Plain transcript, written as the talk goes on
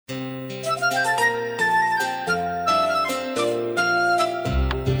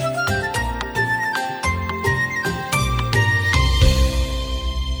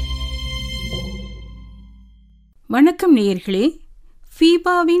வணக்கம் நேயர்களே,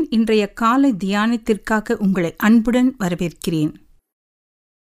 ஃபீபாவின் இன்றைய காலை தியானத்திற்காக உங்களை அன்புடன் வரவேற்கிறேன்.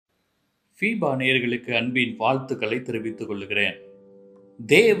 ஃபீபா நேயர்களுக்கு அன்பின் வாழ்த்துக்களை தெரிவித்துக் கொள்கிறேன்.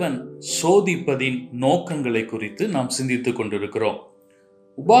 தேவன் சோதிப்பதின் நோக்கங்களை குறித்து நாம் சிந்தித்துக் கொண்டிருக்கிறோம்.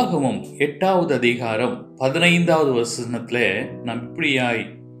 உபாகமம் 8வது அதிகாரம் 15வது வசனத்தில் நாம் இப்படியாய்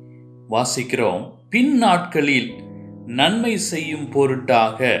வாசிக்கிறோம். பின் நாட்களில் நன்மை செய்யும்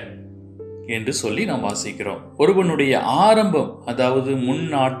பொருட்டாக என்று சொல்லி நாம் வாசிக்கிறோம். ஒருவனுடைய ஆரம்பம், அதாவது முன்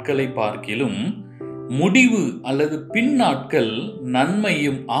நாட்களை பார்க்கிலும் முடிவு அல்லது பின் நாட்கள்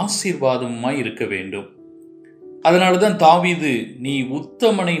நன்மையும் ஆசீர்வாதமுமாய் இருக்க வேண்டும். அதனால்தான் தாவீது, நீ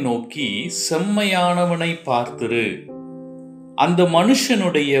உத்தமனை நோக்கி செம்மையானவனை பார்த்திரு, அந்த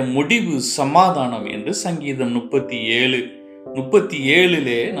மனுஷனுடைய முடிவு சமாதானம் என்று சங்கீதம்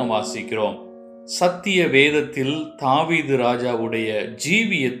 37 நாம் வாசிக்கிறோம். சத்திய வேதத்தில் தாவீது ராஜாவுடைய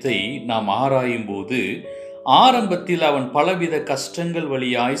ஜீவியத்தை நாம் ஆராயும் போது ஆரம்பத்தில் அவன் பலவித கஷ்டங்கள்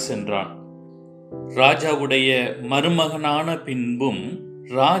வழியாய் சென்றான். ராஜாவுடைய மருமகனான பின்பும்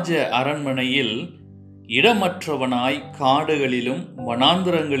ராஜ அரண்மனையில் இடமற்றவனாய் காடுகளிலும்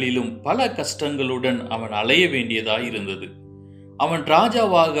வனாந்திரங்களிலும் பல கஷ்டங்களுடன் அவன் அலைய வேண்டியதாய் இருந்தது. அவன்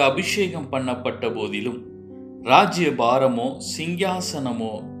ராஜாவாக அபிஷேகம் பண்ணப்பட்ட போதிலும் ராஜ்ய பாரமோ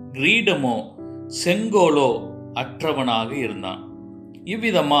சிங்காசனமோ கிரீடமோ செங்கோலோ அற்றவனாக இருந்தான்.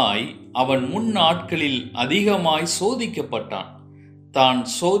 இவ்விதமாய் அவன் முன் நாட்களில் அதிகமாய் சோதிக்கப்பட்டான். தான்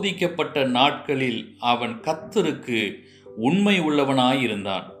சோதிக்கப்பட்ட நாட்களில் அவன் கர்த்தருக்கு உண்மை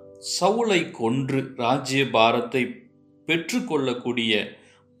உள்ளவனாயிருந்தான். சவுலை கொன்று ராஜ்ய பாரத்தை பெற்றுக்கொள்ளக்கூடிய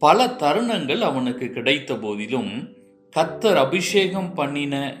பல தருணங்கள் அவனுக்கு கிடைத்த போதிலும் கர்த்தர் அபிஷேகம்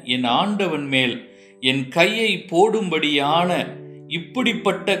பண்ணின என் ஆண்டவன் மேல் என் கையை போடும்படியான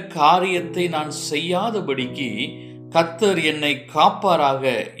இப்படிப்பட்ட காரியத்தை நான் செய்யாதபடிக்கு கர்த்தர் என்னை காப்பாராக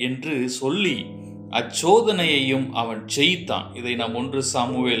என்று சொல்லி அச்சோதனையையும் அவன் ஜெயித்தான். இதை நாம் 1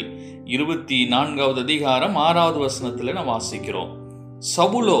 சாமுவேல் 24வது அதிகாரம் 6வது வசனத்தில் நாம் வாசிக்கிறோம்.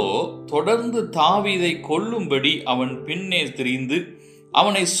 சவுலோ தொடர்ந்து தாவீதை கொல்லும்படி அவன் பின்னே திரிந்து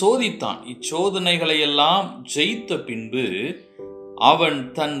அவனை சோதித்தான். இச்சோதனைகளை எல்லாம் ஜெயித்த பின்பு அவன்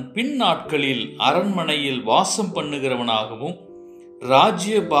தன் பின் நாட்களில் அரண்மனையில் வாசம் பண்ணுகிறவனாகவும்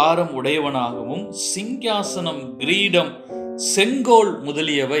ராஜ்ய பாரம் உடையவனாகவும் சிங்காசனம் கிரீடம் செங்கோல்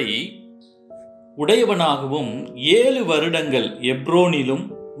முதலியவை உடையவனாகவும் 7 வருடங்கள் எப்ரோனிலும்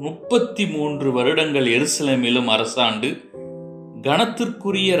 33 வருடங்கள் எருசலேமிலும் அரசாண்டு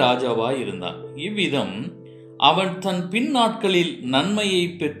கனத்திற்குரிய ராஜாவாய் இருந்தான். இவ்விதம் அவன் தன் பின் நாட்களில் நன்மையை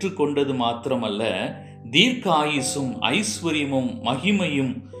பெற்று கொண்டது மாத்திரமல்ல, தீர்க்க ஆயுசும் ஐஸ்வர்யமும்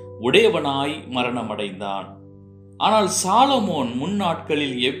மகிமையும் உடையவனாய் மரணமடைந்தான். ஆனால் சாலமோன் முன்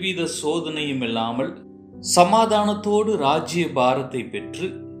நாட்களில் எவ்வித சோதனையும் இல்லாமல் சமாதானத்தோடு ராஜ்ய பாரத்தை பெற்று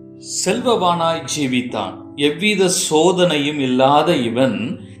செல்வவானாய் ஜீவித்தான். எவ்வித சோதனையும் இல்லாத இவன்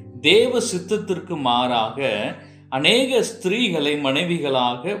தேவ சித்தத்திற்கு மாறாக அநேக ஸ்திரீகளை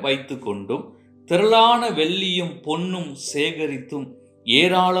மனைவிகளாக வைத்து கொண்டும் திரளான வெள்ளியும் பொன்னும் சேகரித்தும்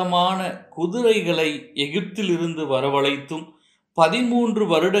ஏராளமான குதிரைகளை எகிப்திலிருந்து வரவழைத்தும் 13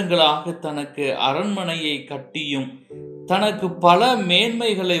 வருடங்களாக தனக்கு அரண்மனையை கட்டியும் தனக்கு பல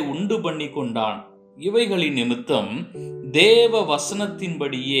மேன்மைகளை உண்டு பண்ணி கொண்டான். இவைகளின் நிமித்தம் தேவ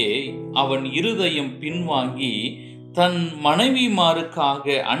வசனத்தின்படியே அவன் இருதயம் பின்வாங்கி தன்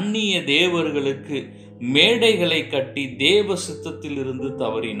மனைவிமாருக்காக அந்நிய தேவர்களுக்கு மேடைகளை கட்டி தேவ சித்தத்திலிருந்து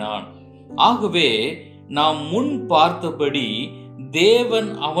தவறினான். ஆகவே நாம் முன் பார்த்தபடி தேவன்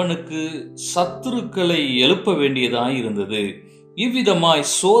அவனுக்கு சத்துருக்களை எழுப்ப வேண்டியதாய் இருந்தது. இவ்விதமாய்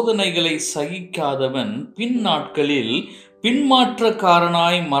சோதனைகளை சகிக்காதவன் பின் நாட்களில்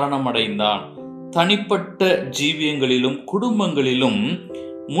பின்மாற்றக்காரனாய் மரணமடைந்தான். தனிப்பட்ட ஜீவியங்களிலும் குடும்பங்களிலும்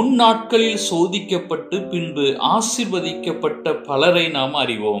முன் நாட்களில் சோதிக்கப்பட்டு பின்பு ஆசீர்வதிக்கப்பட்ட பலரை நாம்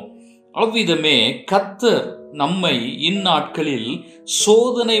அறிவோம். அவ்விதமே கர்த்தர் நம்மை இந்நாட்களில்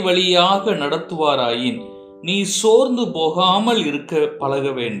சோதனை வழியாக நடத்துவாராயின் நீ சோர்ந்து போகாமல் இருக்க பழக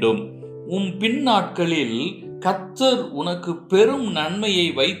வேண்டும். உன் பின் நாட்களில் கர்த்தர் உனக்கு பெரும் நன்மையை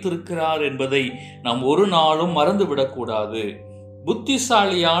வைத்திருக்கிறார் என்பதை நாம் ஒரு நாளும் மறந்துவிடக்கூடாது.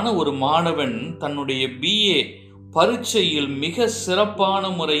 புத்திசாலியான ஒரு மாணவன் தன்னுடைய BA பரீட்சையில் மிக சிறப்பான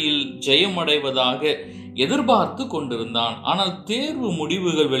முறையில் ஜெயமடைவதாக எதிர்பார்த்து கொண்டிருந்தான். ஆனால் தேர்வு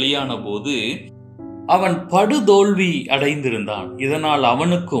முடிவுகள் வெளியான போது அவன் படுதோல்வி அடைந்திருந்தான். இதனால்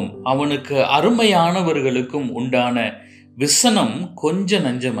அவனுக்கும் அவனுக்கு அருமையானவர்களுக்கும் உண்டான விசனம் கொஞ்ச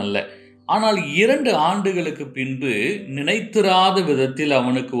நஞ்சமல்ல. ஆனால் 2 ஆண்டுகளுக்கு பின்பு நினைத்திராத விதத்தில்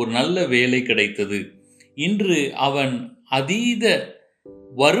அவனுக்கு ஒரு நல்ல வேலை கிடைத்தது. இன்று அவன் அதீத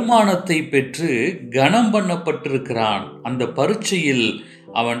வருமானத்தை பெற்று கனம் பண்ணப்பட்டிருக்கிறான். அந்த பரீட்சையில்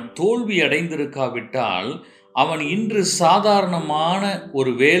அவன் தோல்வி அடைந்திருக்காவிட்டால் அவன் இன்று சாதாரணமான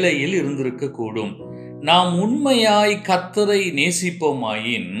ஒரு வேலையில் இருந்திருக்க கூடும். நாம் உண்மையாய் கர்த்தரை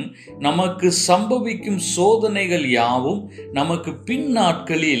நேசிப்போமாயின் நமக்கு சம்பவிக்கும் சோதனைகள் யாவும் நமக்கு பின்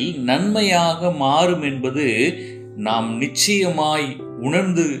நாட்களில் நன்மையாக மாறும் என்பது நாம் நிச்சயமாய்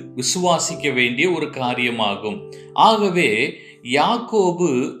உணர்ந்து விசுவாசிக்க வேண்டிய ஒரு காரியமாகும். ஆகவே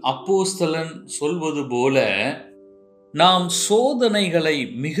யாக்கோபு அப்போஸ்தலன் சொல்வது போல நாம்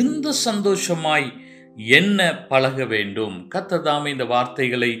சோதனைகளை மிகுந்த சந்தோஷமாய் எண்ண பழக வேண்டும். கர்த்தர் தாமே இந்த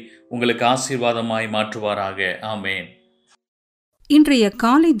வார்த்தைகளை உங்களுக்கு ஆசீர்வாதமாய் மாற்றுவாராக. ஆமேன். இன்றைய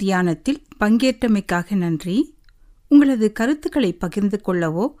காலை தியானத்தில் பங்கேற்றமைக்காக நன்றி. உங்களது கருத்துக்களை பகிர்ந்து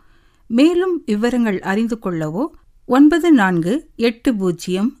கொள்ளவோ மேலும் விவரங்கள் அறிந்து கொள்ளவோ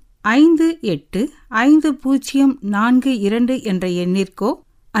 9458585042 என்ற எண்ணிற்கோ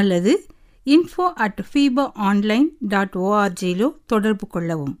அல்லது info@fibaonline.org தொடர்பு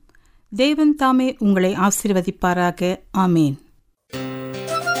கொள்ளவும். தேவன் தாமே உங்களை ஆசீர்வதிப்பாராக. ஆமேன்.